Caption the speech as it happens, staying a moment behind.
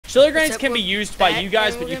Chili grenades can be used by you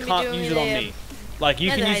guys, but you can't use it on me. Like, you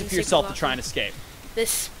can use it for yourself to try and escape.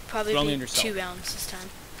 This probably be 2 rounds this time.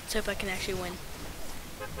 So if I can actually win.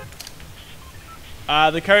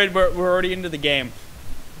 The code, we're already into the game.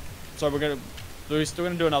 So we're still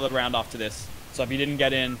gonna do another round after this. So if you didn't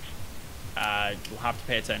get in, you'll have to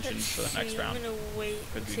pay attention for the next round. I'm gonna wait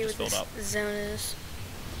and see what this zone is.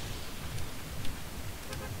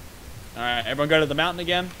 Alright, everyone go to the mountain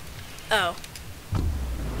again. Oh.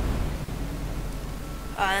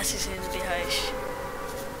 That's just gonna be harsh.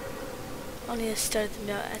 I'll need to start at the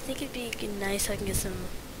mountain. I think it'd be nice if I can get some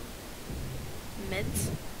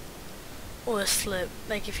meds. Or a slip.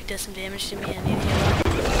 Like if he does some damage to me and I need to heal up.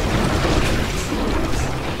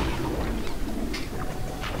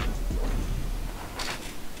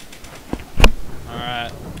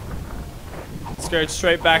 Alright. Let's go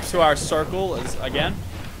straight back to our circle again.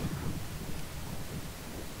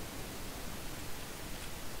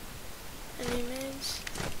 Any meds?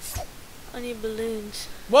 I need balloons.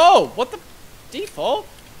 Whoa! What the default?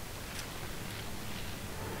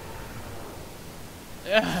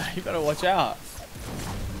 Yeah, you better watch out.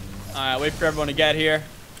 Alright, wait for everyone to get here.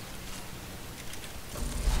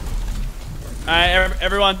 Alright,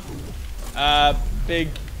 everyone. Big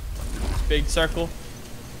circle.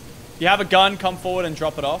 If you have a gun, come forward and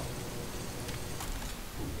drop it off.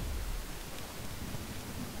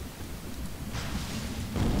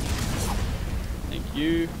 Thank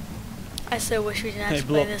you. I so wish we didn't have They to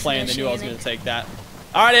blew play up the this plane. They knew I was going to take that.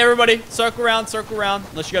 Alright, everybody. Circle around, circle around.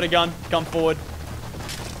 Unless you got a gun, come forward.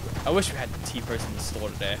 I wish we had T-pose in the store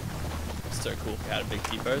today. It's so cool if we had a big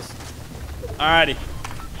T-pose. Alrighty.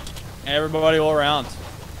 Everybody all around.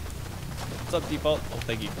 What's up, default? Oh,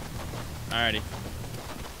 thank you. Alrighty.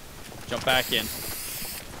 Jump back in.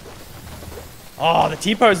 Oh, the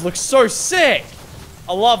T-pose looks so sick.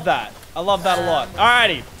 I love that. I love that a lot.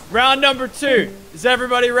 Alrighty. Round number 2. Is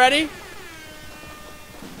everybody ready?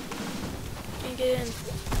 Can you get in?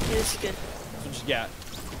 Yeah, this is good. That's what you got.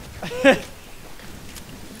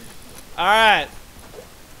 Alright.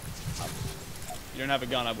 You don't have a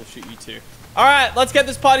gun, I will shoot you too. Alright, let's get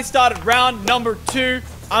this party started. Round number 2.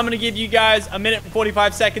 I'm going to give you guys a minute and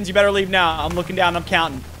 45 seconds. You better leave now. I'm looking down, I'm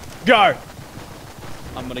counting. Go!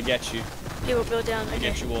 I'm going to get you. He will build down. Okay.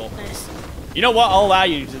 Get you all. Nice. You know what? I'll allow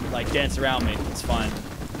you to like dance around me. It's fine.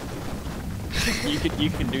 You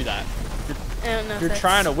can do that. I don't know if you're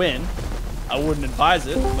trying to win, I wouldn't advise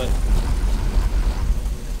it, but...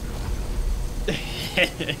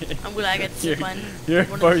 I'm glad I got this one. You're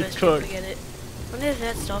both cooked. Get it. I wonder if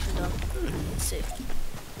that's dolphin dog. Let's see.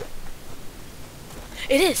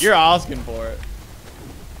 It is! You're asking for it.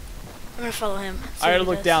 I'm gonna follow him. I gotta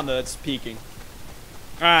look down though, it's peeking.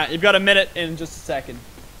 Alright, you've got a minute in just a second.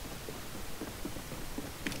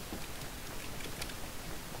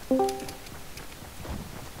 Not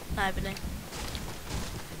happening.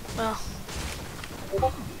 Well.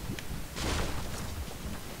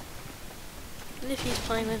 What if he's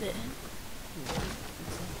playing with it?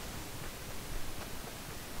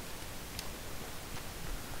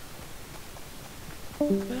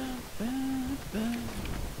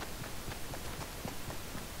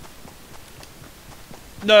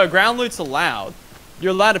 No, ground loot's allowed.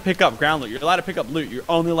 You're allowed to pick up ground loot. You're allowed to pick up loot. You're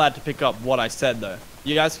only allowed to pick up what I said, though.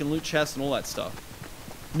 You guys can loot chests and all that stuff.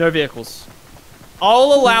 No vehicles.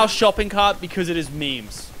 I'll allow shopping cart because it is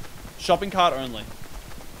memes. Shopping cart only.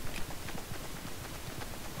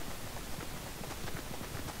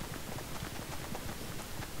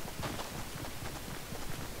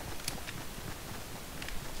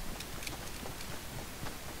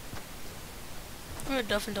 What are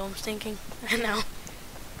dolphin domes thinking? I know.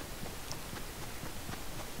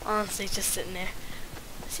 Honestly, just sitting there.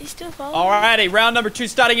 Is he still following? Alrighty, round number 2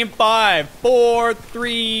 starting in 5, 4,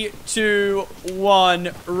 3, 2,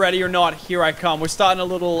 1. Ready or not, here I come. We're starting a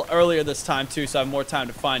little earlier this time too, so I have more time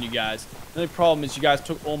to find you guys. The only problem is you guys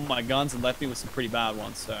took all my guns and left me with some pretty bad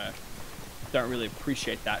ones, so don't really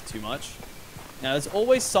appreciate that too much. Now, there's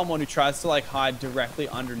always someone who tries to like hide directly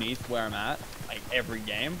underneath where I'm at, like every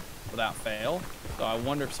game, without fail. So I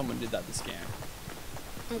wonder if someone did that this game.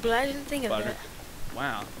 I'm glad I didn't think of that.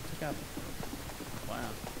 Wow. Took out. Wow.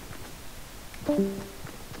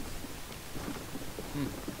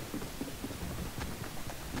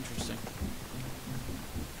 Interesting.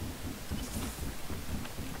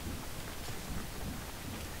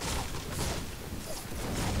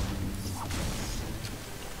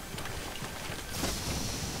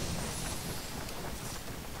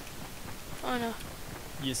 Oh no.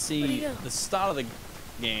 You see, the start of the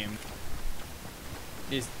game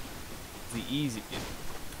is the easiest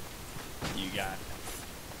you got.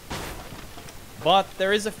 But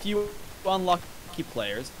there is a few unlucky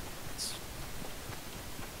players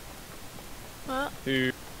Well,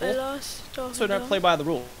 who I lost. also don't play by the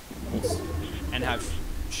rules and have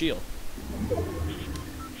shield.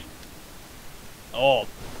 Oh.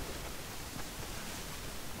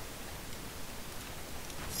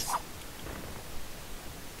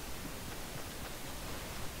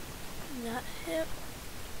 Not him.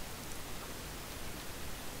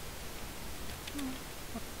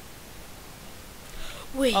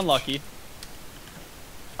 Wait. Unlucky.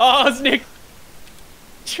 Oh, it's Nick.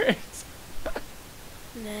 Tricks.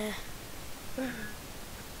 Nah.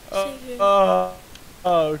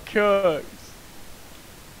 Oh, cooks.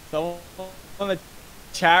 Someone on the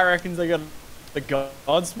chat reckons I got the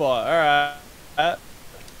god spot. Alright.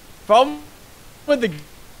 Problem with the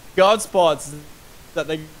god spots is that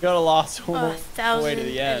they gotta last all the way to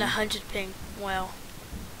the end. 1,100 ping. Wow.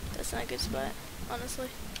 That's not a good spot, honestly.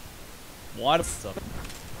 Why does suck?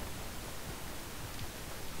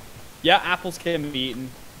 Yeah, apples can be eaten.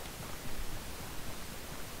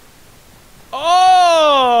 Oh,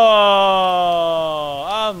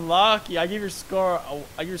 unlucky. I give your score.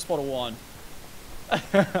 I give your spot a 1. All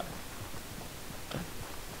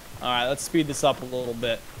right, let's speed this up a little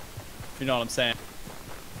bit. If you know what I'm saying.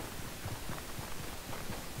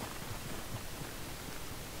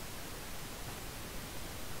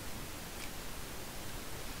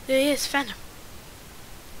 There he is, found him.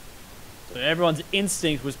 So everyone's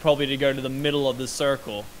instinct was probably to go to the middle of the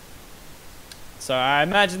circle. So I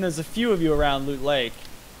imagine there's a few of you around Loot Lake.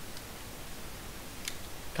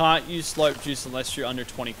 Can't use slope juice unless you're under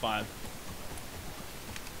 25.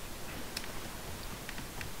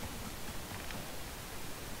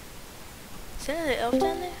 Is there another elf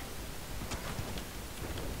down there?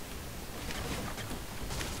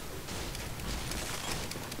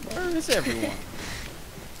 Where is everyone?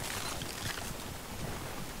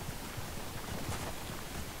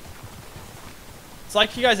 It's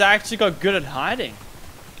like you guys actually got good at hiding.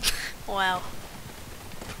 Wow.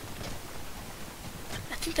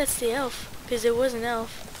 I think that's the elf, because there was an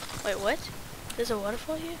elf. Wait, what? There's a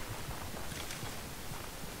waterfall here?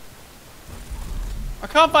 I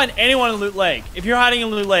can't find anyone in Loot Lake. If you're hiding in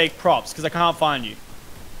Loot Lake, props, because I can't find you.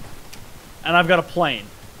 And I've got a plane.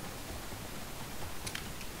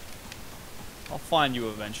 I'll find you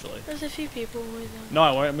eventually. There's a few people with them. No,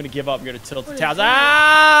 I won't. I'm going to give up and go to Tilted What Towers. is that?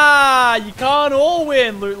 Ah! You can't all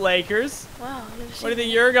win, Loot Lakers. Wow. Where do you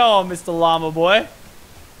think you're going, Mr. Llama Boy?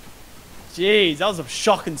 Jeez, that was a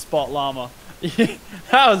shocking spot, Llama. That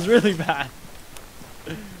was really bad.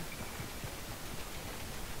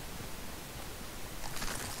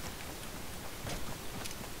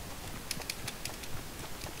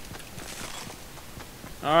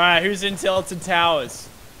 Alright, who's in Tilted Towers?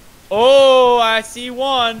 Oh, I see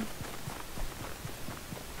one.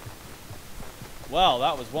 Well,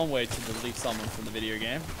 that was one way to delete someone from the video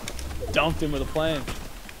game. Dunked him with a plane.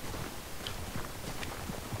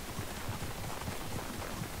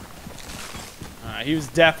 Alright, he was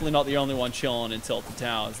definitely not the only one chilling in Tilted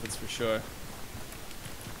Towers, that's for sure.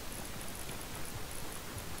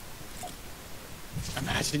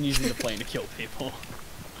 Imagine using the plane to kill people.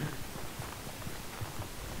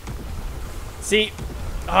 See,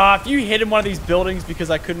 if you hid in one of these buildings because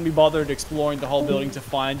I couldn't be bothered exploring the whole building to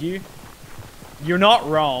find you, you're not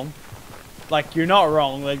wrong. Like, you're not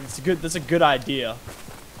wrong. Like, that's a good idea.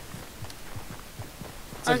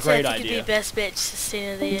 It's a great I think idea. it'd be best bet just to stay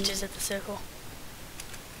near the edges of the circle.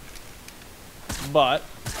 But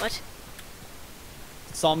What?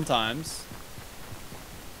 sometimes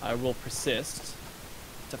I will persist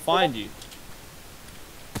to find you.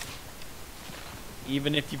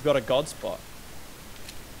 Even if you've got a god spot.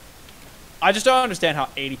 I just don't understand how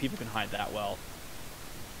 80 people can hide that well.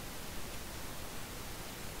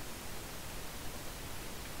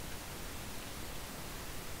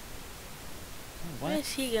 What?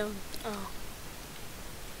 Where's he going? Oh.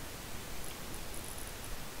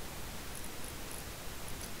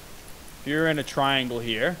 If you're in a triangle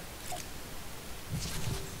here.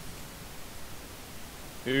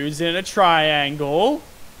 Who's in a triangle?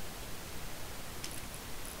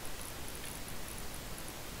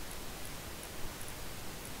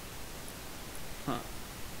 Huh.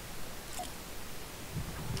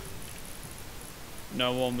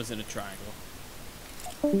 No one was in a triangle.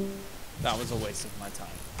 That was a waste of my time.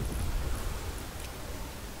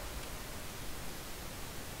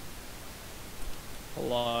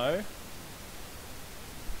 Hello?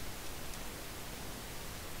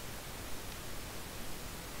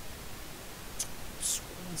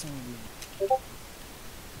 Someone's on.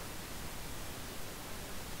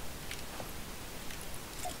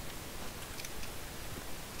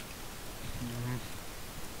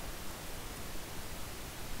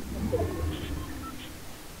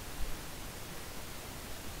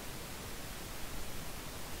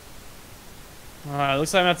 Alright,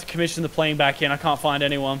 looks like I'm gonna have to commission the plane back in. I can't find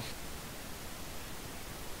anyone.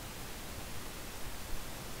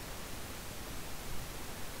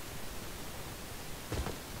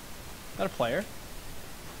 Is that a player?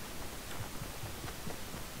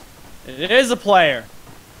 It is a player.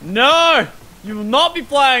 No! You will not be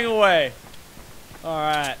flying away.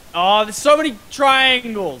 Alright. Oh, there's so many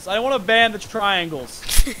triangles. I want to ban the triangles.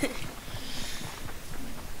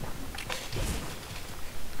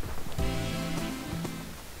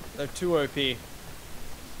 They're too OP.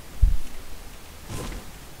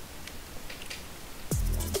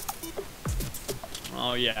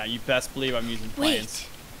 Oh yeah, you best believe I'm using planes.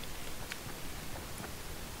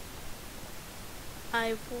 Wait.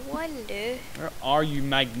 I wonder. Where are you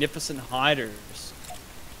magnificent hiders?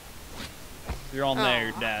 You're on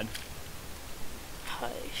there, Dad.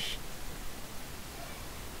 Hush.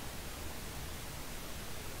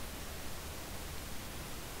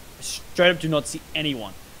 I straight up do not see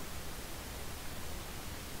anyone.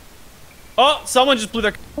 Oh, someone just blew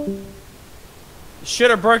their... Should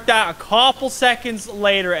have broke that a couple seconds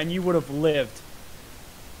later and you would have lived.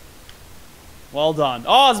 Well done.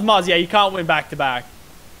 Oh, it's Muzz. Yeah, you can't win back to back.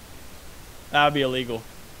 That would be illegal.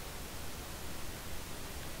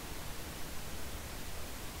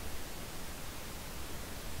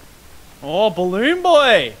 Oh, balloon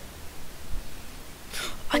boy.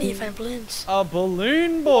 I need to find balloons. A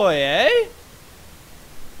balloon boy, eh?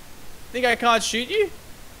 Think I can't shoot you?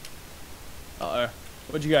 Uh-oh.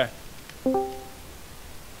 Where'd you go?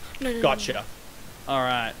 No, Gotcha.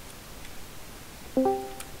 Alright.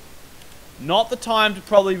 Not the time to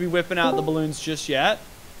probably be whipping out the balloons just yet.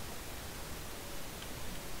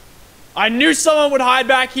 I knew someone would hide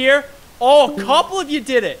back here. Oh, a couple of you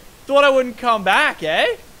did it. Thought I wouldn't come back,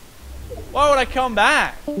 eh? Why would I come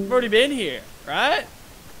back? I've already been here, right?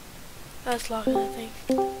 That's Lachlan, I think.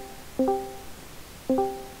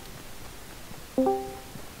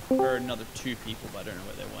 Or another 2 people, but I don't know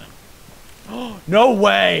where they went. Oh, no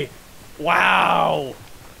way! Wow!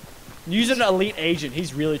 Use an elite agent.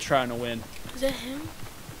 He's really trying to win. Is that him?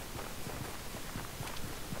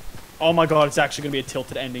 Oh my god, it's actually going to be a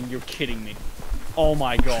tilted ending. You're kidding me. Oh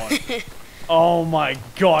my god. Oh my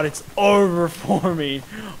god, it's over for me.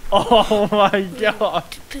 Oh my god.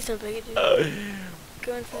 Please don't break it, dude.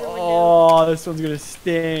 Going for the window. Oh, this one's going to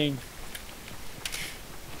sting.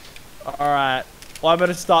 Alright. Well, I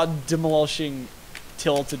better start demolishing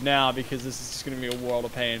tilted now because this is just going to be a world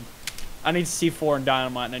of pain. I need C4 and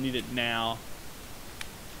dynamite and I need it now.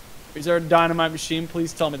 Is there a dynamite machine?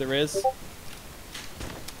 Please tell me there is.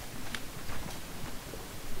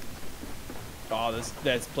 Oh,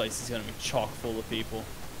 this place is going to be chock full of people.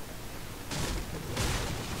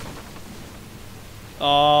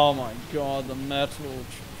 Oh my god, the metal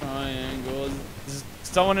triangle. Is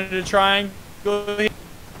someone in a triangle here?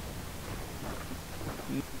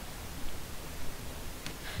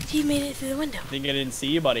 You made it through the window. Think I didn't see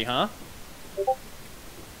you, buddy, huh?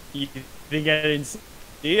 You think I didn't see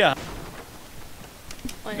you?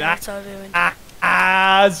 Oh, now it's all ruined.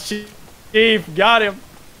 Chief, got him.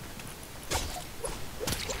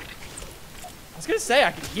 I was gonna say,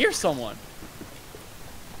 I could hear someone.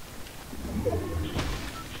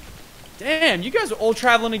 Damn, you guys are all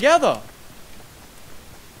traveling together.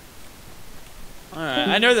 Alright,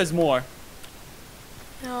 I know there's more.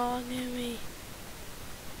 Oh, near me.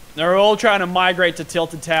 They're all trying to migrate to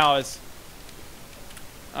Tilted Towers.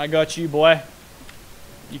 I got you, boy.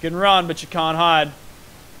 You can run, but you can't hide.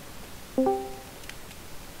 You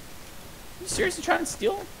seriously trying to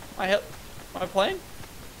steal my plane?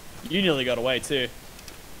 You nearly got away, too.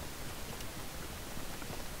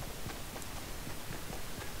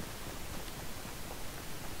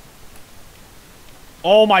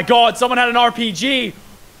 Oh my god, someone had an RPG!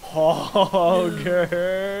 Oh,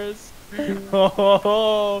 girls.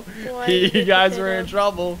 Oh, you guys were in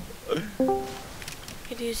trouble.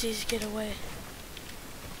 Could use these to get away.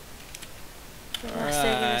 I'm not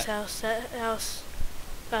staying in this house. That house,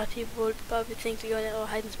 a lot of people would probably think to go in that little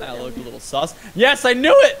hiding spot. That looked a little sus. Yes, I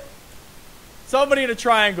knew it! Somebody in a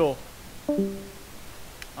triangle.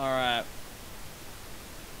 Alright.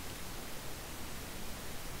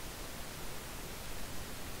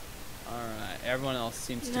 Alright, everyone else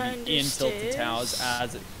seems to be in Tilted Towers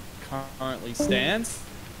as it currently stands.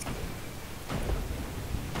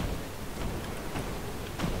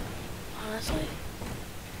 Honestly?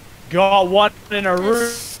 Got one in a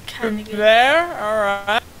room Kinda good. there.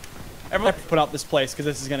 Alright. Everyone put up this place because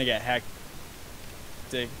this is going to get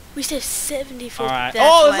hectic. We still have 74. Alright. That's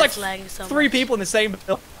Oh, why there's it's like lagging so 3 much. people in the same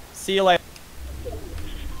building. See you later.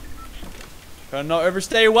 Gotta not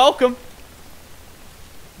overstay your welcome.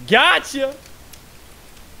 Gotcha.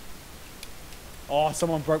 Oh,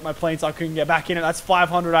 someone broke my plane so I couldn't get back in it. That's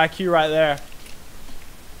 500 IQ right there.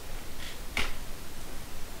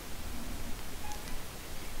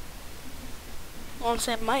 Well, I'm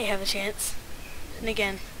saying I might have a chance. And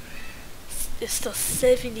again, there's still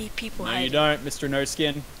 70 people No, hiding. you don't, Mr. No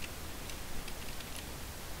Skin.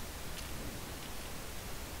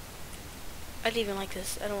 I don't even like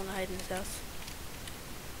this. I don't want to hide in this house.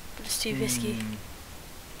 But it's too risky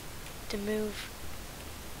to move.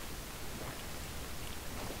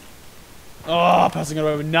 Oh, passing it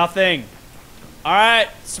over nothing. All right,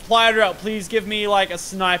 supply drop. Please give me like a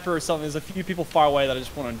sniper or something. There's a few people far away that I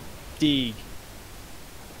just want to dig.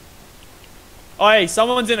 Oh, hey,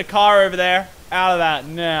 someone's in a car over there. Out of that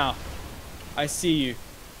now. I see you.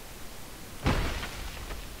 I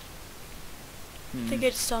think I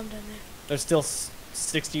just saw him down there. There's still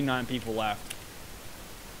 69 people left.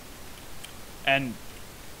 And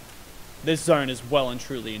this zone is well and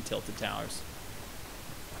truly in Tilted Towers.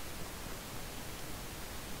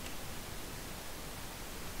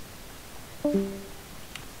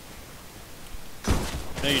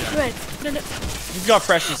 No, you don't. Right. No. You've got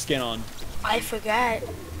fresher skin on. I forgot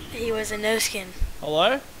he was a no skin.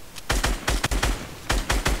 Hello?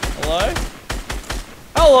 Hello?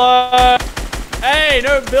 Hello? Hey,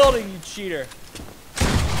 no building, you cheater.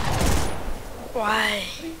 Why?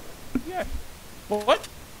 Yeah. What?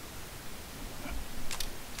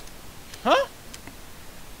 Huh?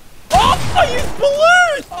 Oh, I used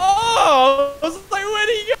balloons! Oh, I was like, where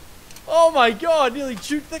did he go? Oh my god, nearly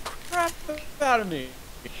juked the crap out of me.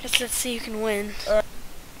 Let's see who can win.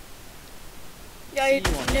 Yeah, I See had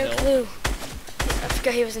you on the no hill. clue. I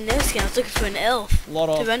forgot he was a no skin. I was looking for an elf Lot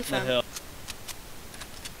to off run the from. hill.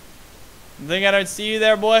 Think I don't see you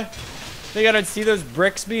there, boy? Think I don't see those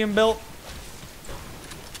bricks being built?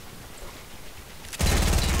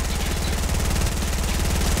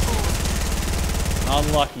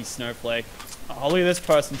 Unlucky, Snowflake. Oh, look at this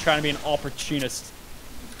person trying to be an opportunist.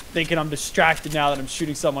 Thinking I'm distracted now that I'm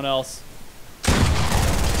shooting someone else.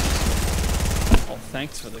 Oh,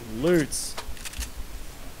 thanks for the loots.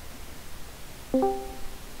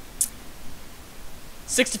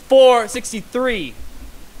 64, 63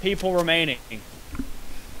 people remaining.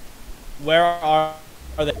 Where are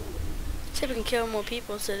they? See if we can kill more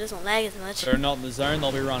people so it doesn't lag as much. They're not in the zone,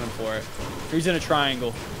 they'll be running for it. Who's in a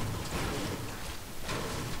triangle?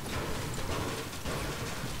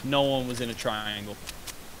 No one was in a triangle.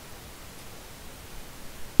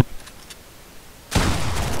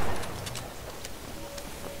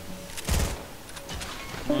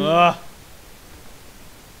 Ugh.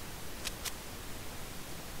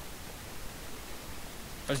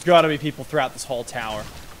 There's gotta be people throughout this whole tower.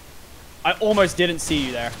 I almost didn't see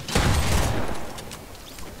you there.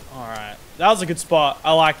 Alright. That was a good spot.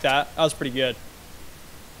 I like that. That was pretty good.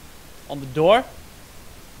 On the door?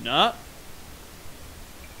 No.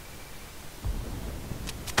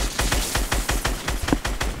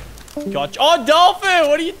 Gotcha. Oh, Dolphin!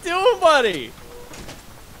 What are you doing, buddy?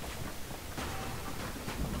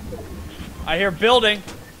 I hear building.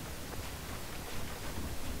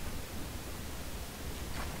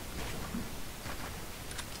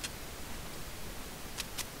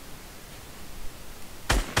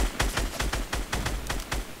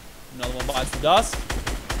 Another one bites the dust.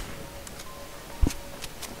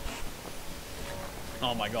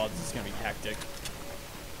 Oh my god, this is gonna be hectic.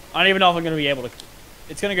 I don't even know if I'm gonna be able to.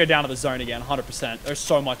 It's gonna go down to the zone again, 100%. There's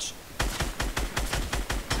so much.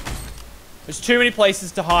 There's too many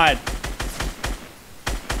places to hide.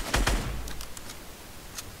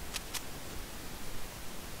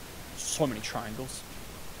 So many triangles.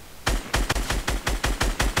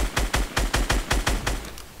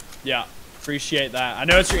 Yeah, appreciate that. I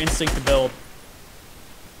know it's your instinct to build.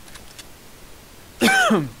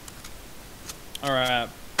 Alright.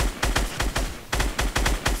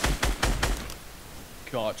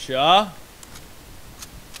 Gotcha.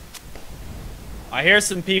 I hear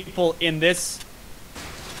some people in this.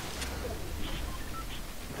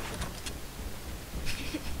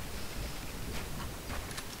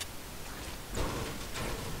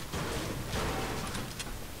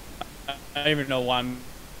 I don't even know why I'm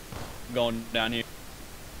going down here.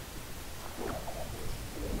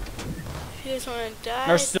 If you just want to die,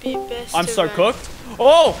 There's it'd be best I'm to so run. cooked.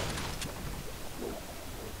 Oh!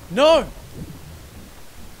 No!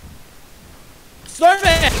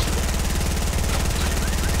 Snowman!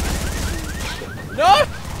 No!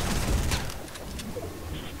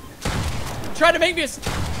 Trying to make me a...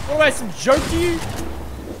 What am I, some joke to you?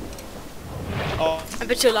 Oh. I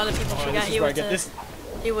bet you a lot of people forgot This is he where I was get a, this.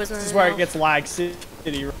 he wasn't This is an where it elf. gets lag city.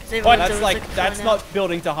 everyone But thought it that's was like looking for that's an not elf.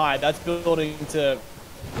 building to hide. That's building to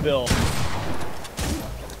build.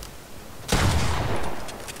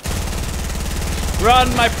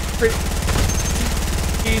 Run, my please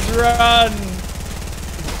run.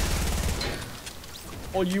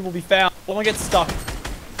 Or you will be found. Don't get stuck.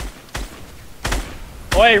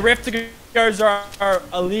 Oh, hey, rift goes are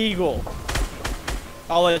illegal.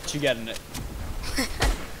 I'll let you get in it.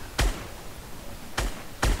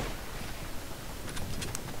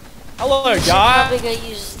 Hello, guys. Probably gonna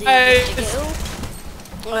use the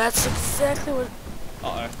Well, that's exactly what.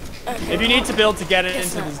 Uh-oh. Okay, If you need to build to get it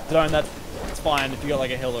Guess into not. the zone, that's fine. If you got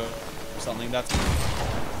like a hill or something, that's.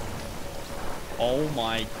 Oh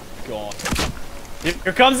my god!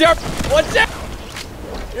 Here comes the. Watch out!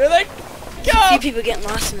 Here they a go! few people getting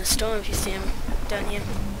lost in the storm if you see them down here.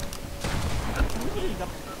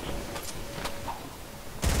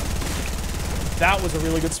 That was a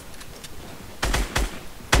really good.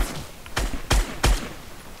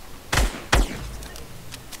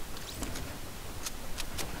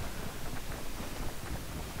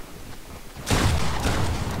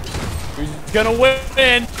 Who's gonna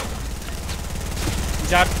win?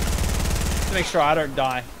 Just to make sure I don't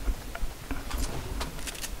die.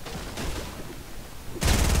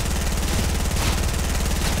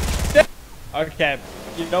 Okay,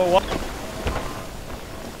 you know what?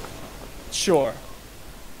 Sure.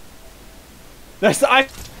 I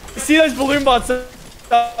see those balloon bots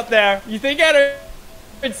up there. You think I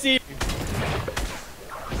don't see?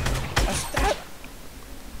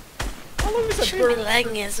 How long is that Shouldn't be bird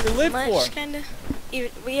lagging as live much, for? kinda.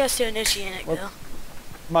 Even we are still oceanic though.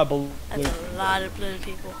 My balloon. That's a lot of balloon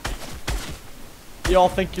people. Y'all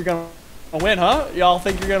think you're gonna win, huh? Y'all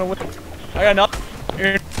think you're gonna win? I got nothing.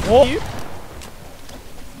 You?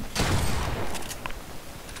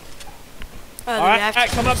 Oh, All right,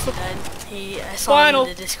 coming up to I saw final.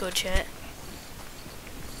 him in the Discord chat.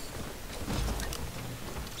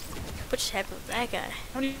 What just happened with that guy?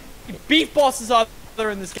 How many beef bosses are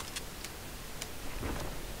there in this game?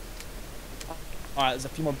 Alright, there's a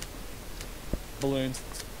few more balloons.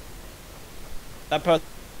 That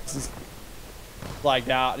person's lagged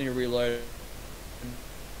out. I need to reload.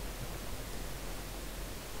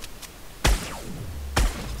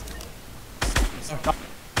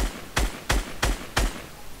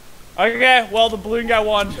 Okay, well, the balloon guy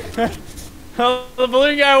won. The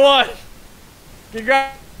balloon guy won.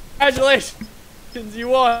 Congratulations, you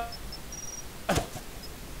won.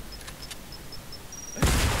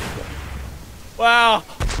 Wow.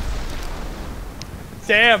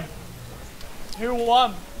 Damn. Who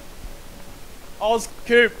won? Oz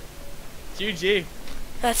Coop. GG.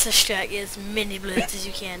 That's a strat. Get as many balloons as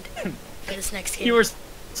you can for this next game. You were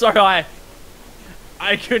so high.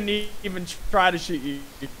 I couldn't even try to shoot you.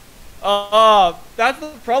 That's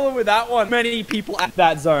the problem with that one. Many people at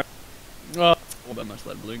that zone. Oh, I must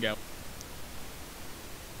let balloon go.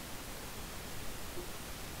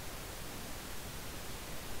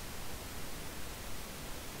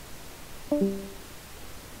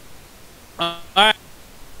 Alright.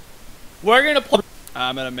 We're gonna play.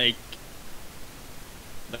 I'm gonna make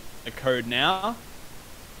the code now.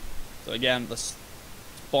 So again, the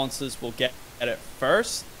sponsors will get it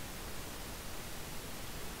first.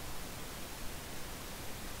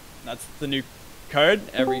 That's the new code.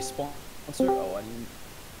 Every sponsor. Oh, I didn't.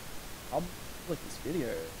 I'll click this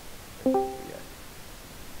video. Yeah.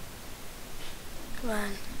 Come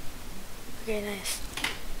on. Okay, nice.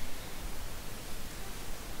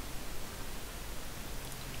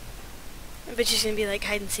 I bet it's gonna be like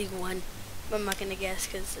hide and seek 1. But I'm not gonna guess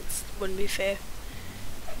because it wouldn't be fair.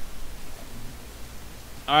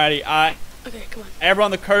 Alrighty, Okay, come on.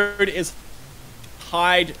 everyone, the code is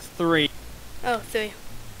hide 3. Oh, 3.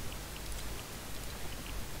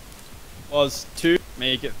 Was 2,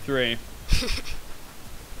 make it 3.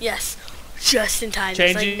 Yes. Just in time.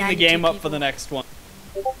 There's Changing like the game 92 up for the next one.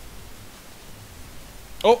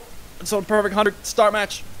 Oh, it's a perfect 100 start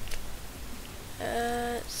match.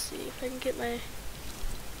 Let's see if I can get my...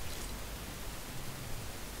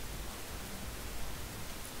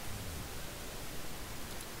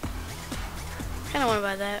 Kinda wanna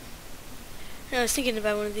buy that. I was thinking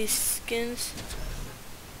about one of these skins.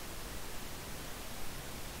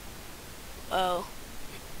 Oh.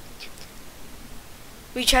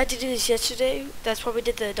 We tried to do this yesterday. That's why we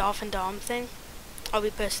did the Dolphin Dom thing. I'll be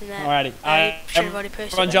posting that. Alrighty, I should have already posted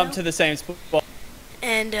everyone that jump now. to the same spot.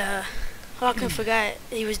 And Lachlan forgot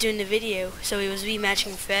he was doing the video, so he was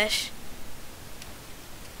rematching Fresh.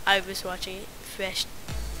 I was watching it. Fresh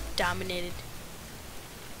dominated.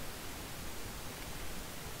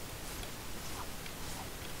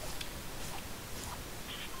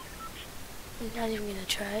 I'm not even gonna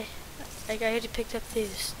try. Like, I already picked up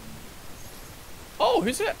these. Oh,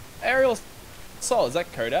 who's that? Aerial Assault, is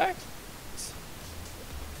that Kodak?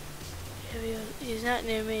 There we go. He's not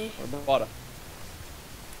near me. Or water.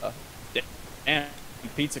 Damn,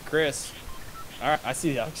 Pizza Chris. Alright, I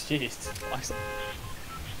see the jeez.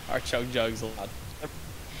 Our chug jug's allowed.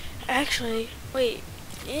 Actually, wait.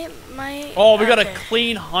 It might. Oh, we got a okay.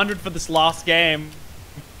 clean 100 for this last game.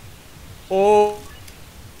 Oh.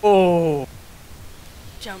 Oh.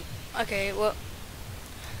 Jump. Okay, well.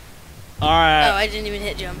 Alright. Oh, I didn't even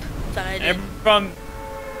hit jump. Thought I did. Everyone.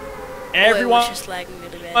 Oh, it was Everyone. just lagging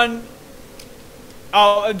really bad.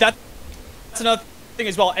 Oh, that's another thing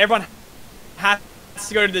as well. Everyone has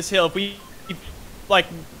to go to this hill. If we, like,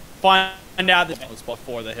 find out the spot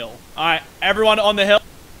for the hill. Alright, everyone on the hill.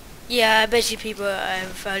 Yeah, I bet you people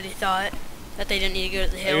have already thought that they didn't need to go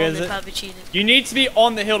to the hill and they probably cheated. You need to be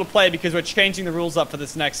on the hill to play because we're changing the rules up for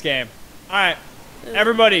this next game. Alright, Oh,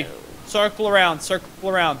 everybody, no. circle around, circle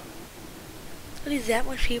around. Really, that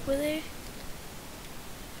much people there?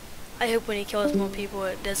 I hope when he kills more people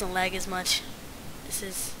it doesn't lag as much. This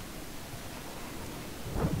is...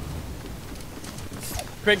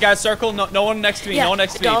 Great guys, circle. No one next to me. Yeah, No one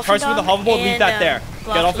next to me. Dolphin Person with the Dog hoverboard, leave that and, there.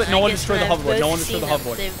 Get off it. No I one guess destroy the when I've hoverboard. No both one destroy the seen them,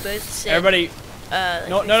 hoverboard. they've both said, Everybody,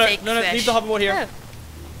 like no, fake fresh. leave the hoverboard here.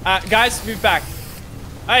 Oh. Guys, move back.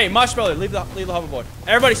 Hey, Marshmallow, leave the hoverboard.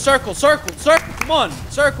 Everybody, circle, circle, circle. Come on,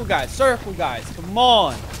 circle, guys, guys. Come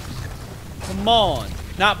on, come on.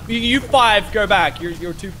 Now, you five, go back.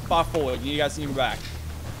 You're too far forward. You guys need to go back.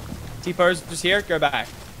 T-pose, just here. Go back.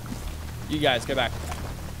 You guys, go back.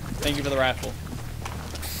 Thank you for the rifle.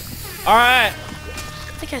 All right.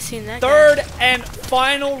 I think I've seen that Third guy. and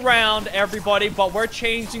final round, everybody, but we're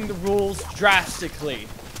changing the rules drastically.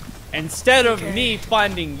 Instead of me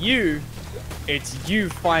finding you, it's you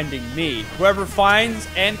finding me. Whoever finds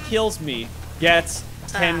and kills me gets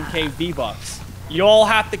 10k V-Bucks. You all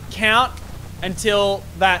have to count until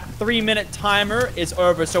that 3-minute timer is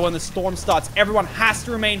over. So when the storm starts, everyone has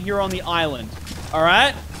to remain here on the island. All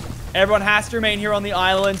right? Everyone has to remain here on the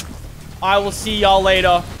island. I will see y'all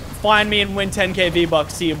later. Find me and win 10k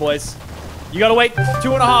V-Bucks. See you, boys. You gotta wait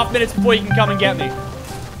 2.5 minutes before you can come and get me.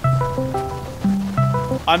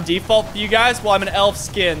 I'm default for you guys. Well, I'm an elf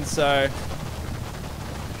skin, so...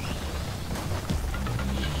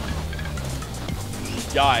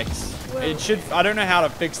 Yikes. It should... I don't know how to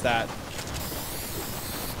fix that.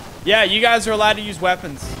 Yeah, you guys are allowed to use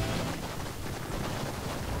weapons.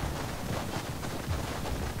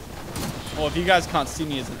 Well, if you guys can't see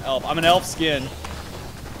me as an elf. I'm an elf skin.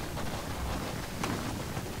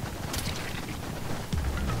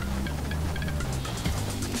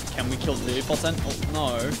 Can we kill the default then? Oh,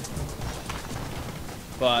 no.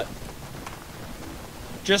 But...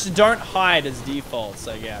 just don't hide as defaults,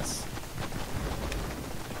 I guess.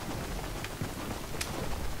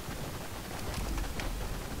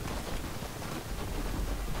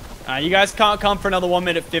 You guys can't come for another 1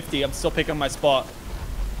 minute 50. I'm still picking my spot.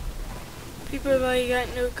 People have already got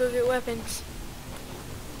no go get weapons.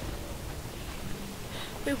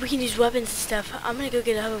 Wait, we can use weapons and stuff. I'm gonna go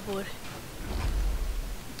get a hoverboard.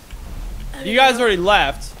 You guys already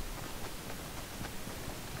left.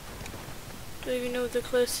 Don't even know what the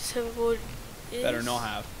closest hoverboard is. Better not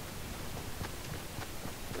have.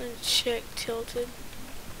 I'm gonna check tilted.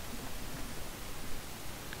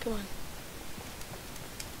 Come on.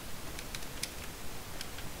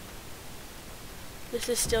 This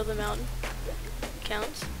is still the mountain.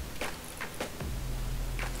 Counts.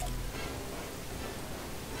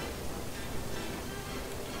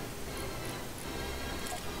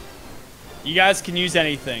 You guys can use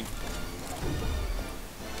anything.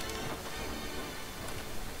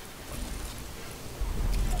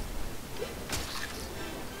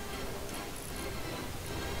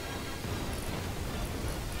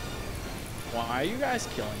 Why are you guys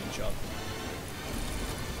killing each other?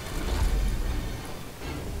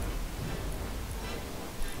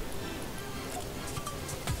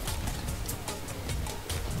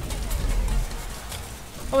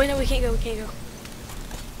 Oh wait, no, we can't go, we can't go.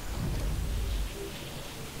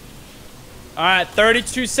 Alright,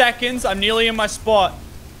 32 seconds. I'm nearly in my spot.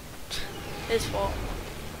 His fault.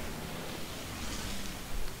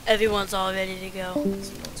 Everyone's all ready to go.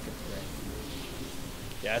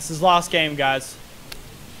 Yeah, this is last game, guys.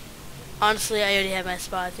 Honestly, I already had my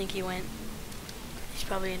spot. I think he went. He's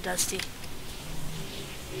probably in Dusty.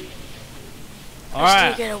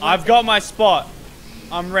 Alright, I've got my spot.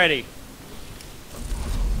 I'm ready.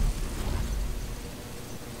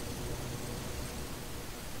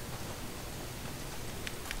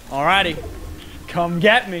 Alrighty. Come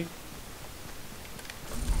get me.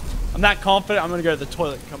 I'm not confident. I'm gonna go to the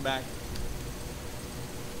toilet and come back.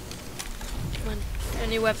 Come on.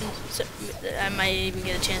 Any weapons I might even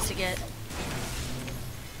get a chance to get.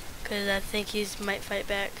 Because I think he's might fight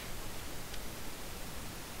back.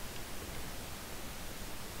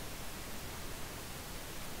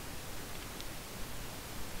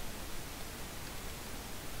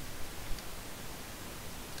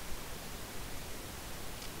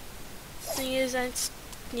 Thing is, I just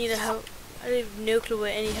need a help. I have no clue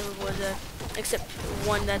where any hoverboards are, except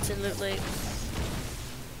one that's in Loot Lake.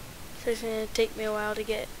 So it's gonna take me a while to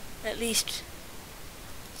get at least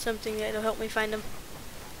something that'll help me find them.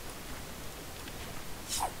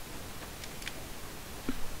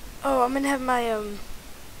 Oh, I'm gonna have my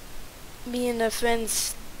me and a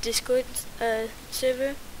friend's Discord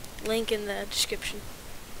server link in the description.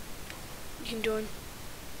 You can join.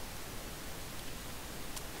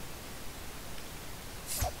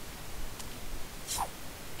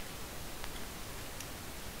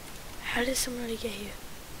 How did someone already get here?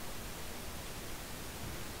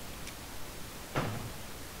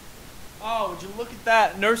 Oh, would you look at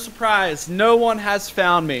that? No surprise. No one has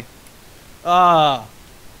found me.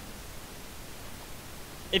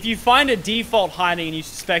 If you find a default hiding and you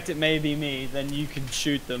suspect it may be me, then you can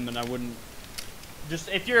shoot them and I wouldn't. Just,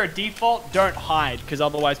 if you're a default, don't hide, because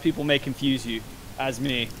otherwise people may confuse you as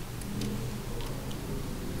me.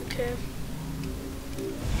 Okay.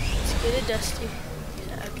 Let's go to Dusty.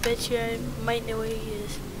 I bet you I might know where he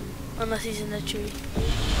is. Unless he's in the tree.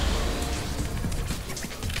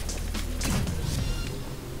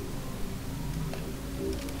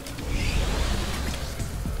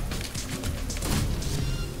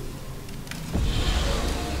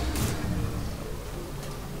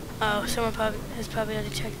 Oh, someone has probably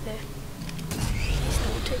already checked there.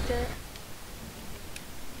 Someone take that.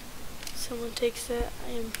 Someone takes that.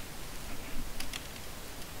 I am.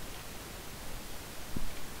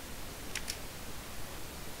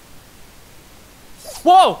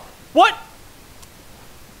 Whoa! What?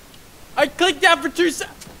 I clicked that for 2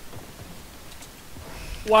 seconds.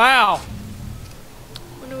 Wow.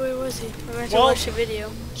 Wonder where was he? I'm going to Well, watch the video.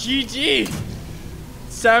 GG.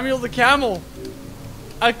 Samuel the Camel.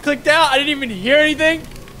 I clicked out. I didn't even hear anything.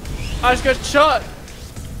 I just got shot.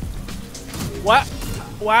 What?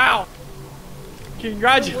 Wow.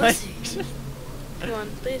 Congratulations. Come on,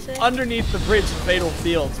 please say. Underneath the bridge in Fatal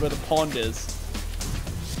Fields where the pond is.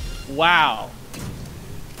 Wow.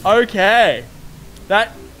 Okay.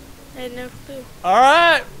 That. I had no clue.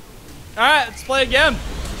 Alright. Alright, let's play again.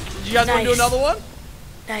 Did you guys want to do Nice. another one?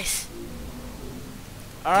 Nice.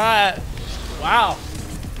 Alright. Wow.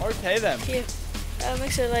 Okay then. Here.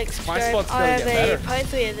 Make sure to like, subscribe. spot's I'll gonna have get better. a part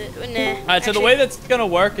 3 of it. Nah. Alright, so the way that's gonna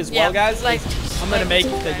work as well, Yeah, guys, like- is I'm gonna like make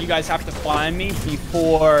subscribe. that you guys have to find me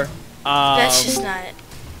before, That's just not it.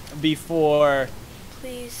 before,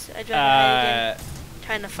 Please, I dropped my head again.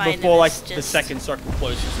 Trying to find before him. like It's the just- second circle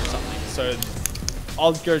closes or something. So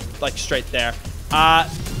I'll go like straight there.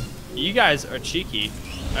 You guys are cheeky.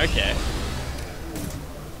 Okay.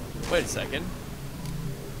 Wait a second.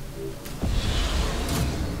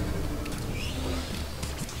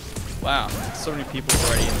 Wow, so many people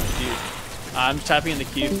already in the queue. I'm tapping in the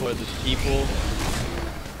queue for the people.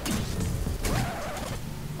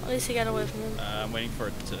 At least he got away from him. I'm waiting for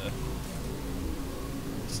it to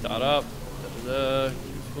start up. Queue's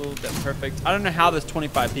full. That's perfect. I don't know how there's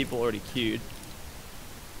 25 people already queued.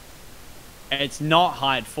 And it's not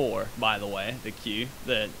hide 4, by the way, the queue,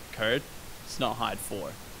 the code. It's not hide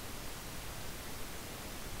 4.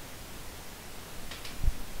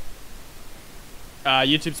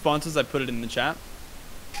 YouTube sponsors, I put it in the chat.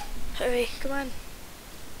 Hurry, come on.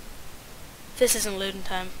 This isn't loading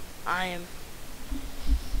time. I am.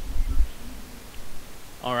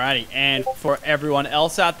 Alrighty, and for everyone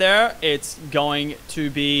else out there, it's going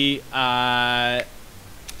to be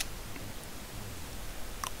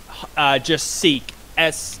just Seek,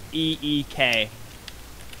 S-E-E-K.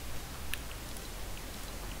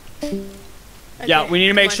 Yeah, we need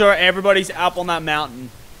to make come on. sure everybody's up on that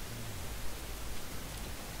mountain.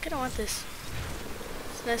 I don't want this.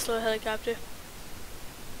 It's a nice little helicopter.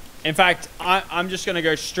 In fact, I'm just gonna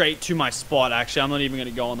go straight to my spot. Actually, I'm not even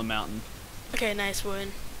gonna go on the mountain. Okay, nice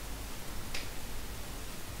one.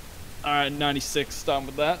 All right, 96. Done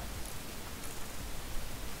with that.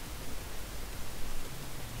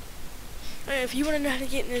 Alright, if you want to know how to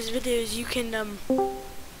get in his videos, you can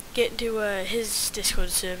get into his Discord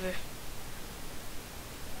server.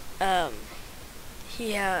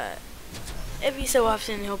 He every so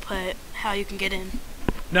often he'll put how you can get in.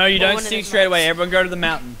 No, you Or don't one of seek his straight away. maps. Everyone go to the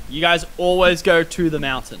mountain. You guys always go to the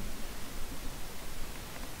mountain.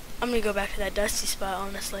 I'm gonna go back to that dusty spot,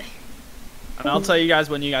 honestly. And I'll tell you guys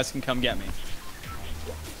when you guys can come get me.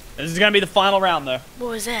 This is gonna be the final round, though. What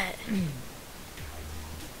was that?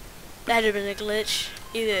 That'd have been a glitch.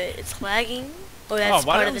 either it's lagging or Oh, that's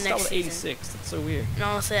why part did of we the start next with season. 86? That's so weird. And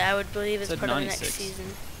honestly, I would believe it's Said part of the next 96. season.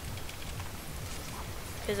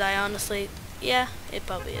 Because I honestly, yeah, it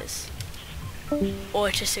probably is. Or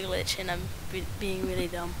it's just a glitch and I'm being really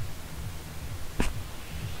dumb.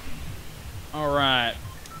 Alright.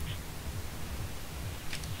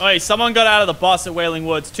 Oh, hey, someone got out of the bus at Wailing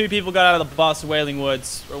Woods. 2 people got out of the bus at Wailing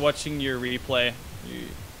Woods. We're watching your replay.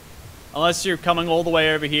 Unless you're coming all the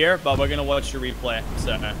way over here, but we're going to watch your replay.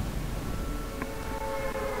 So,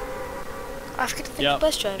 I forgot to think yep. of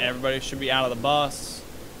bus driver. Everybody should be out of the bus.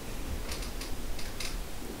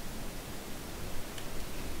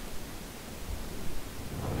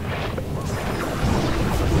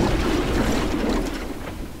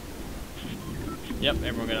 Yep,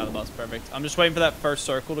 everyone got out of the bus. Perfect. I'm just waiting for that first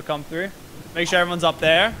circle to come through. Make sure everyone's up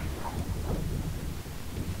there.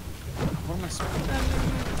 What am I supposed to do?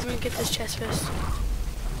 I'm gonna get this chest first.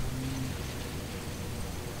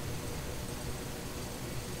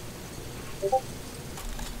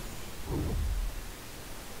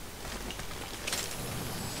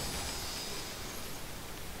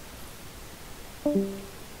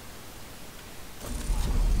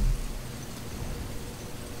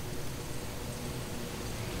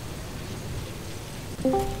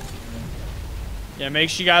 Yeah, make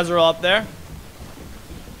sure you guys are all up there.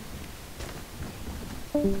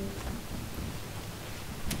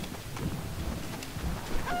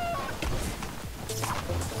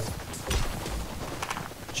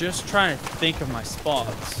 Just trying to think of my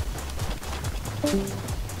spots. I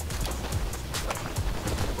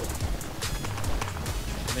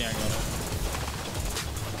think I got it.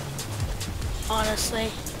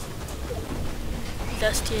 Honestly,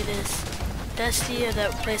 Dusty it is. Dusty or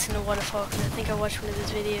that place in the waterfall, because I think I watched one of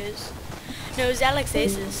his videos. No, it was Alex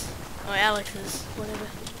Ace's. Or Alex's, whatever.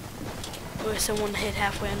 Where someone hid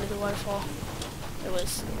halfway under the waterfall. It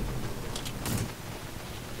was.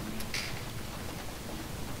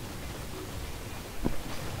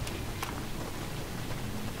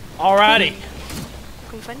 Alrighty.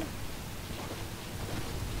 Can we find him?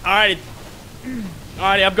 Alrighty.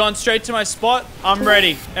 Alrighty, I've gone straight to my spot. I'm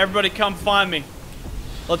ready. Everybody come find me.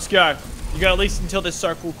 Let's go. You got at least until this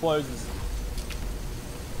circle closes.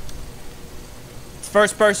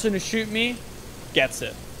 First person to shoot me gets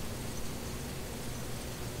it.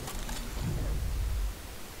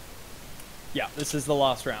 Yeah, this is the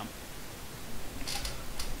last round.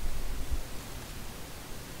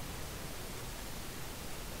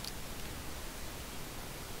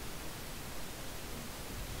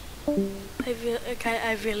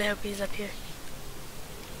 I really hope he's up here.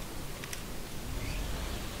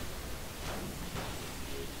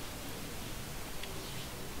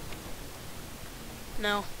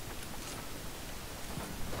 No.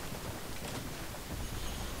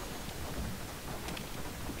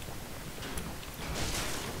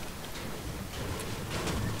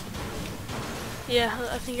 Yeah,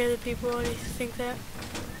 I think other people already think that.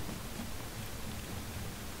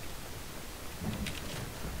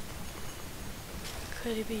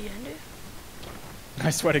 Could it be Yender? I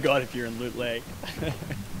swear to God, if you're in Loot Lake.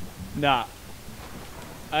 Nah.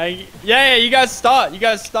 Yeah, you guys start. You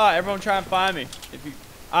guys start. Everyone try and find me. If you,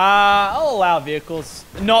 I'll allow vehicles.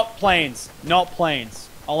 Not planes. Not planes.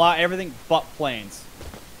 I'll allow everything but planes.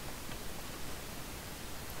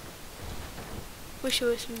 Wish there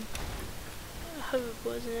was some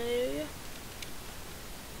hoverboards in that area.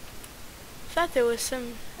 Thought there was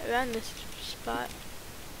some around this spot.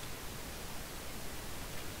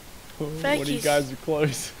 What do you guys are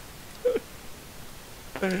close?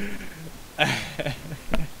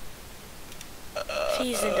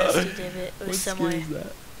 He's in Dusty Divot or What somewhere. skin is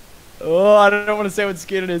that? Oh, I don't want to say what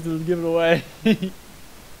skin it is. It'll give it away.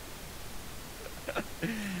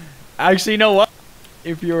 Actually, you know what?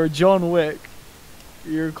 If you're John Wick,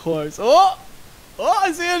 you're close. Oh! Oh,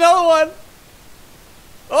 I see another one!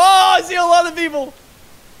 Oh, I see a lot of people!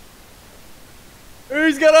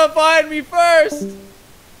 Who's gonna find me first?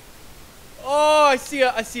 Oh, I see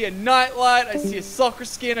a nightlight. I see a soccer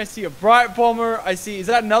skin. I see a bright bomber. I see. Is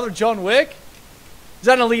that another John Wick? Is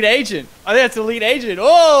that an elite agent? I think that's an elite agent.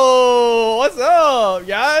 Oh, what's up,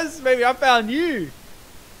 guys? Maybe I found you.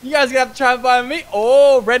 You guys gonna have to try and find me.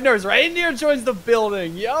 Oh, Red Nose Reindeer joins the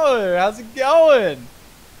building. Yo, how's it going?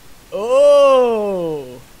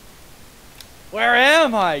 Oh, where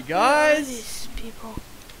am I, guys? Who are these people?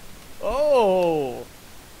 Oh.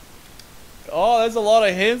 Oh, there's a lot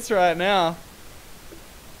of hints right now.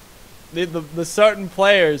 The certain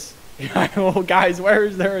players. Oh, guys, where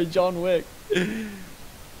is there a John Wick?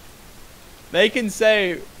 They can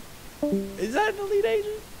say, is that an elite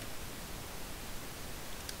agent?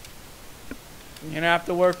 You're gonna have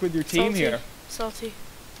to work with your team here. Salty.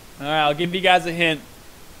 All right, I'll give you guys a hint.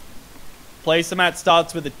 Placemat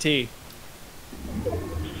starts with a T.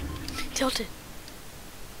 Tilted.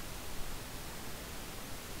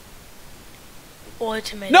 Or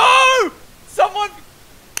tomato. No!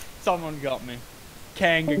 Someone got me.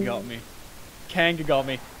 Kanga got me. Kanga got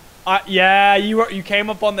me. Yeah, you came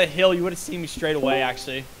up on the hill. You would have seen me straight away,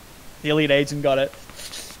 actually. The elite agent got it.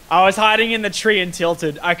 I was hiding in the tree and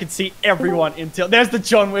tilted. I could see everyone in tilt. There's the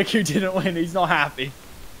John Wick who didn't win. He's not happy.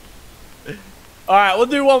 All right, we'll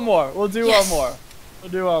do one more. We'll do one more.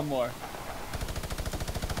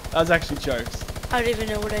 That was actually jokes. I don't even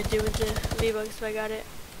know what I'd do with the V-Bucks if I got it.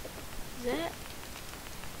 Is that?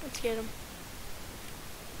 Let's get him.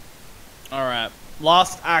 All right,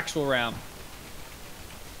 last actual round.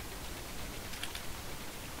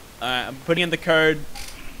 All right, I'm putting in the code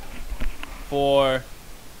for...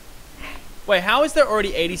 Wait, how is there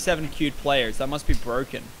already 87 queued players? That must be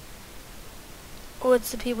broken. Or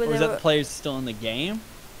it's the people Or is that the players still in the game?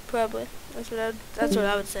 Probably. That's what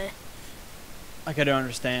I would say. Like, I don't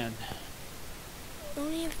understand.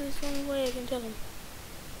 Only if there's one way I can tell them.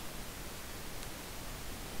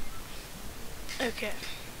 Okay.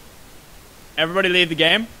 Everybody leave the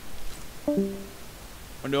game.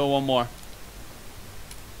 We're doing one more.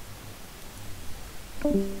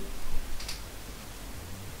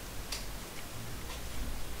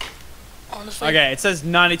 Honestly. Okay, it says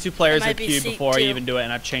 92 players are queued seat before I 2. even do it,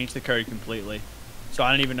 and I've changed the code completely. So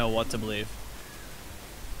I don't even know what to believe.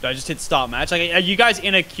 Do I just hit start match? Like, are you guys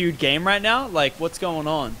in a queued game right now? Like, what's going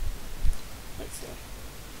on? Let's see.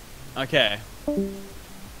 Okay.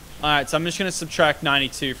 Alright, so I'm just going to subtract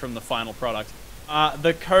 92 from the final product.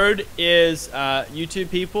 The code is, YouTube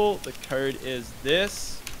people, the code is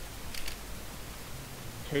this.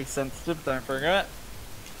 Case sensitive, don't forget.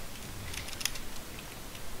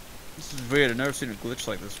 This is weird, I've never seen a glitch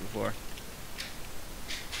like this before.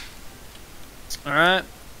 Alright.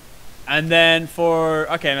 And then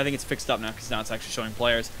for, okay, I think it's fixed up now because now it's actually showing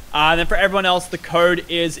players. And then for everyone else, the code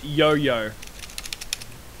is yo-yo.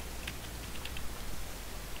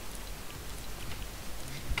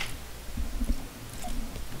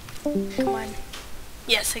 Come on.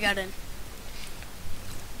 Yes, I got in.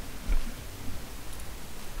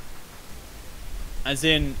 As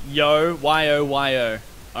in yo, Y-O-Y-O.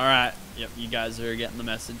 Alright, yep, you guys are getting the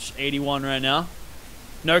message. 81 right now.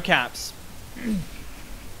 No caps.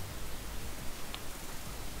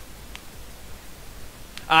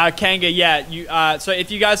 Kanga, yeah, you. So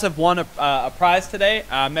if you guys have won a prize today,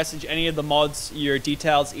 message any of the mods your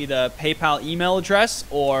details, either PayPal email address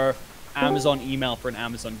or Amazon email for an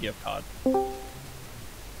Amazon gift card.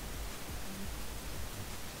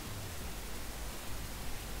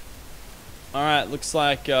 Alright, looks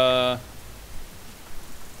like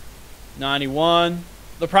 91.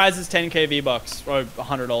 The prize is 10k V-Bucks, or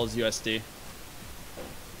 $100 USD.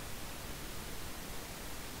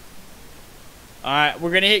 Alright,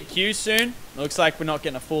 we're gonna hit Q soon. Looks like we're not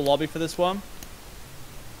getting a full lobby for this one.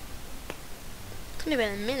 It's only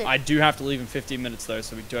been a minute. I do have to leave in 15 minutes though,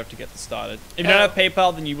 so we do have to get this started. If you don't have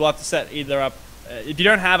PayPal, then you will have to set either up... if you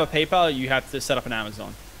don't have a PayPal, you have to set up an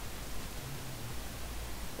Amazon.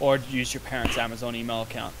 Or use your parents' Amazon email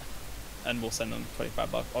account. And we'll send them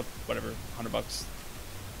 25 bucks, or whatever, 100 bucks.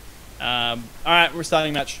 Alright, we're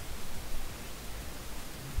starting match.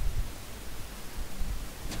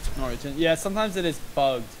 Origin. Yeah, sometimes it is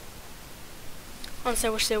bugged. Honestly,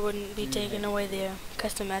 I wish they wouldn't be taking away the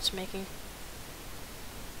custom matchmaking.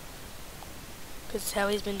 Because how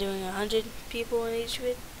he's been doing 100 people in each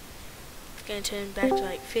vid, it's going to turn back to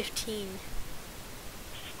like 15.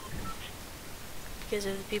 Because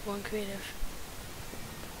of the people in creative.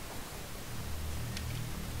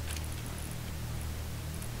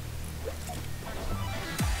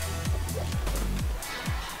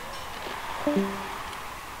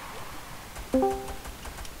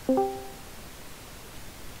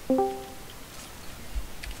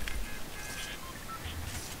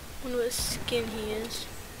 Wonder what skin he is.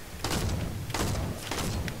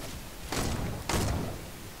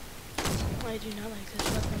 I do not like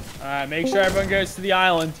this weapon. Alright, make sure everyone goes to the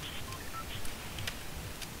island.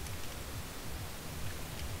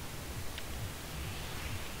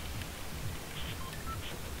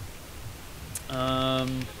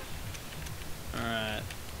 Alright.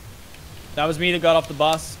 That was me that got off the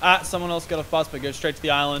bus. Someone else got off the bus, but go straight to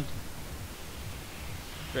the island.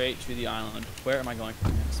 Straight to the island. Where am I going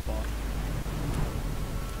from the next spot?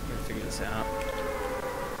 I'm gonna figure this out.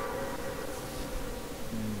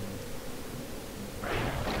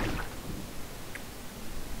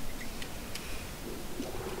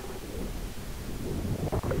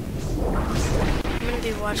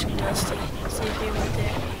 watching Dusty. See if he went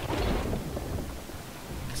there.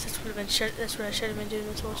 'Cause that's what I should have been doing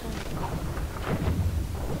this whole time.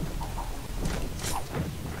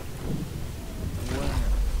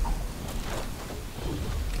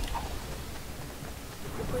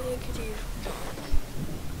 Where could you?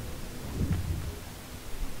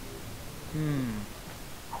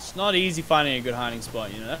 It's not easy finding a good hiding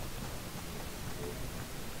spot, you know?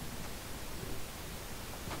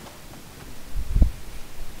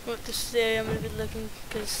 Well, this is the area I'm gonna be looking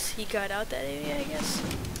because he got out that area, I guess.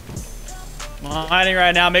 I'm hiding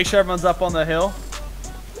right now. Make sure everyone's up on the hill.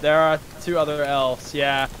 There are 2 other elves.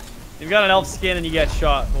 Yeah. If you've got an elf skin and you get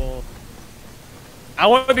shot, well, I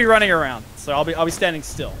won't be running around, so I'll be standing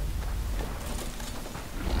still.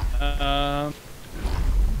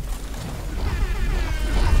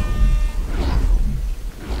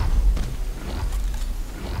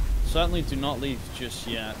 Certainly do not leave just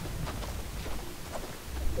yet.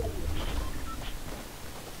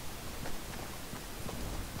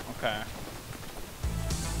 Okay. I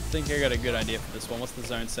think I got a good idea for this one. What's the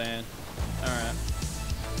zone saying? Alright.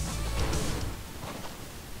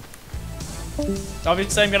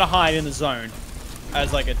 Obviously, I'm gonna hide in the zone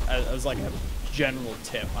as like a general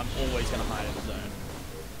tip. I'm always gonna hide in the zone.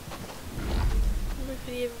 Where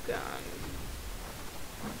could he have gone?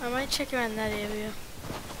 I might check around that area.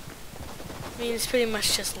 I mean, it's pretty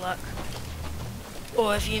much just luck.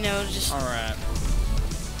 Or if you know, just... Alright.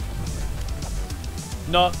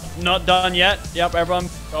 Not done yet. Yep, everyone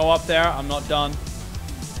go up there. I'm not done.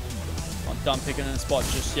 Not done picking a spot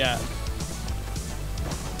just yet.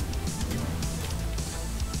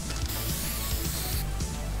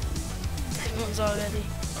 Everyone's already.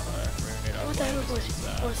 What the hell was he?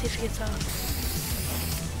 What if he gets off?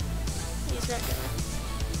 He's not gonna.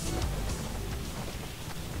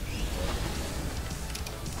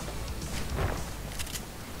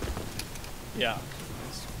 Yeah.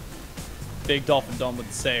 Big Dolphin Dom with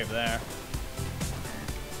the save there.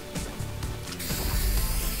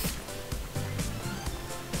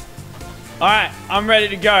 Alright, I'm ready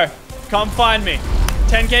to go. Come find me.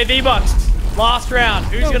 10k V-Bucks. Last round.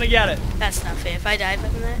 Who's gonna get it? That's not fair. If I died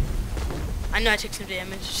from that. I know I took some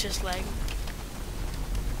damage. It's just like...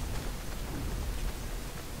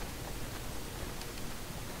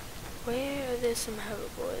 Where are there some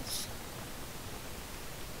hoverboards?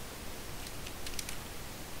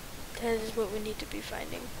 That is what we need to be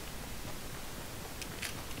finding.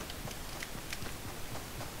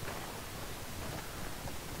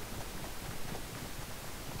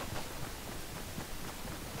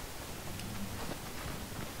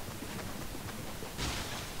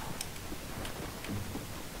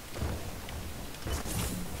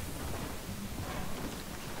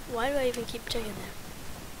 Why do I even keep checking that?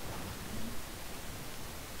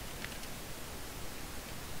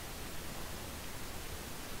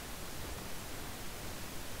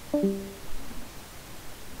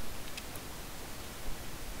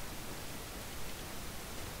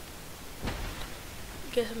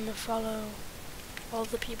 Guess I'm gonna follow all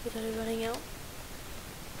the people that are running out.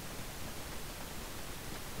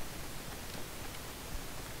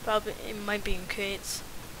 Probably, it might be in crates.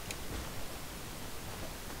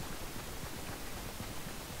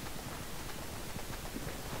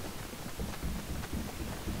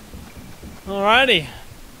 Alrighty.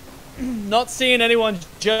 Not seeing anyone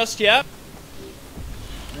just yet.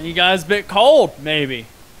 You guys a bit cold, maybe.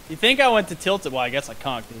 You think I went to Tilted? Well, I guess I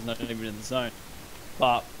can't because there's not even in the zone.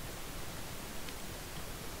 But...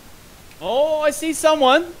 Oh, I see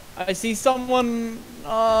someone. I see someone... no,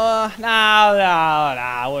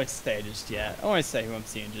 I won't say just yet. I won't say who I'm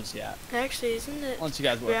seeing just yet. Actually, isn't it once you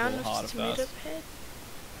guys work a ground little harder just made first. up head?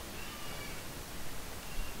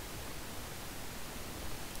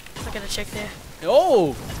 I gotta check there.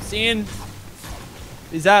 Oh, seeing...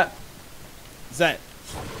 Is that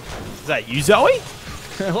you, Zoe?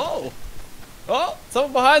 Whoa. Oh,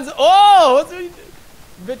 someone behind... Oh, what's a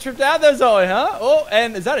bit tripped out there, Zoe, huh? Oh,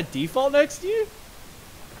 and is that a default next to you?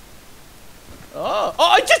 Oh,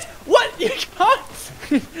 I just... What? You can't...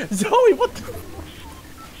 Zoe, what the...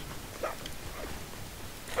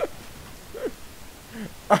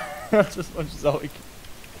 I just watched Zoe...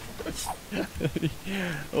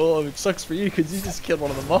 Oh, it sucks for you because you just killed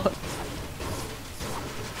one of the mods.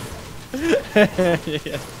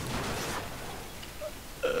 Yeah.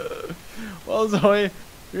 Well, Zoe,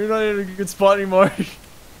 you're not in a good spot anymore.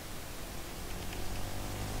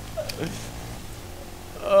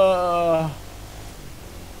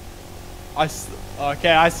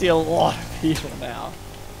 Okay, I see a lot of people now.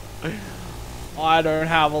 I don't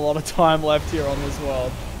have a lot of time left here on this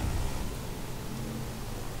world.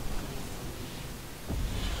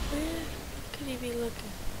 be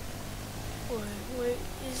looking? Where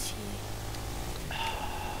is he?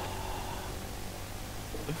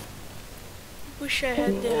 Wish I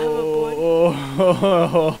had the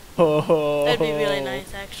hoverboard. That'd be really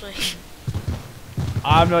nice, actually.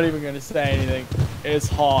 I'm not even gonna say anything. It's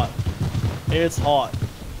hot. It's hot.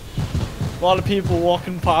 A lot of people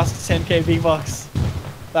walking past 10k V-Bucks.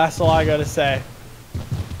 That's all I gotta say.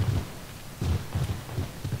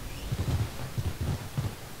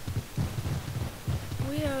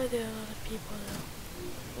 Where are there a lot of people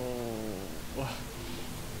though? Oh.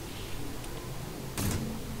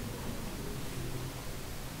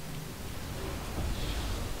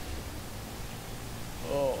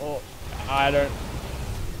 Oh. I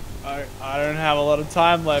don't have a lot of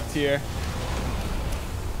time left here.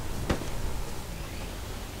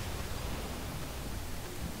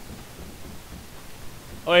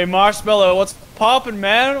 Oh, hey, Marshmallow, what's poppin',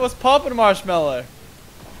 man? What's poppin', Marshmallow?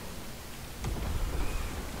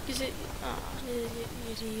 Is it?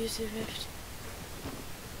 Did you use the rift?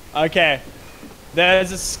 Okay.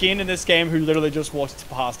 There's a skin in this game who literally just walked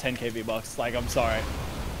past 10k V-Bucks. Like, I'm sorry.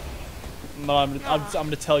 But I'm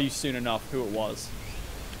gonna tell you soon enough who it was.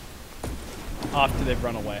 After they've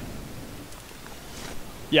run away.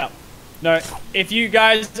 Yeah. No, if you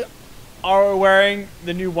guys are wearing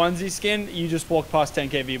the new onesie skin, you just walked past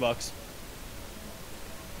 10k V-Bucks.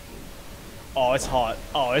 Oh, it's hot.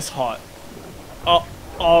 Oh, it's hot. Oh,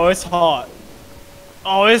 it's hot.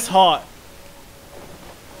 Oh, it's hot.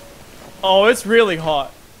 Oh, it's really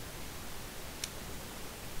hot.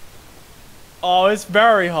 Oh, it's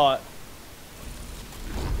very hot.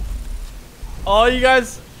 Oh, you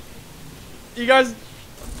guys are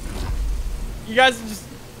just,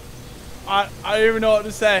 I don't even know what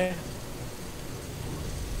to say.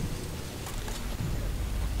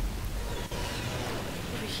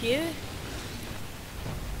 Over here?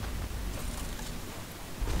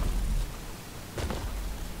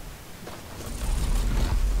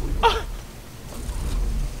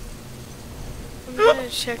 I'm gonna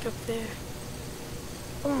check up there.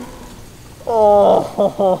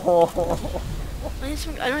 Oh.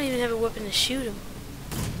 I don't even have a weapon to shoot him.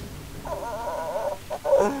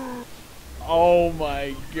 Oh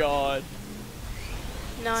my god.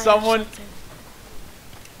 No, I Someone. have something.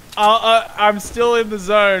 I'm still in the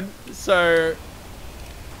zone, so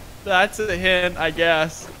that's a hint, I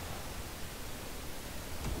guess.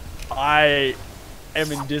 I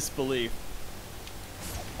am in disbelief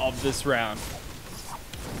of this round.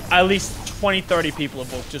 At least 20-30 people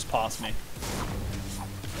have walked just past me.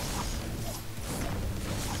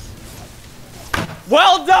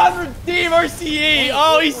 Well done, Redeem RCE!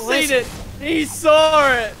 Oh, he's seen it! He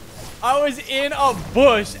saw it! I was in a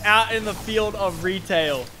bush out in the field of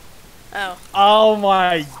retail. Oh. Oh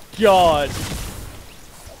my god.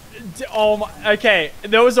 Oh my, okay,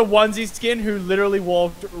 there was a onesie skin who literally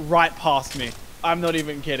walked right past me. I'm not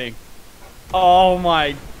even kidding. Oh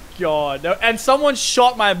my god. And someone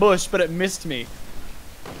shot my bush, but it missed me.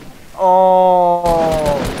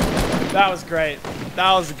 Oh. That was great.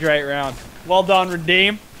 That was a great round. Well done,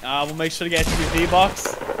 Redeem. We'll make sure to get you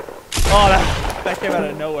V-Bucks. Oh, that came out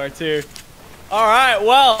of nowhere, too. All right,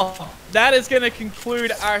 well, that is going to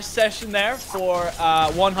conclude our session there for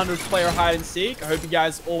 100 player hide and seek. I hope you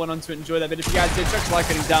guys all went on to enjoy that video. If you guys did, check the like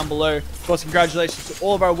button down below. Of course, congratulations to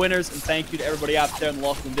all of our winners, and thank you to everybody out there in the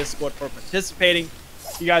Lachlan Discord for participating.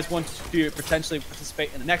 If you guys want to potentially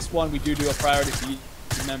participate in the next one, we do a priority for you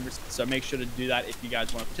members, so make sure to do that if you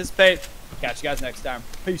guys want to participate. Catch you guys next time.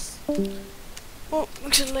 Peace. Well,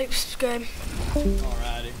 make sure to like, subscribe.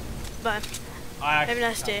 Alrighty. Bye. Have a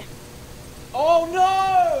nice day. Oh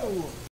no!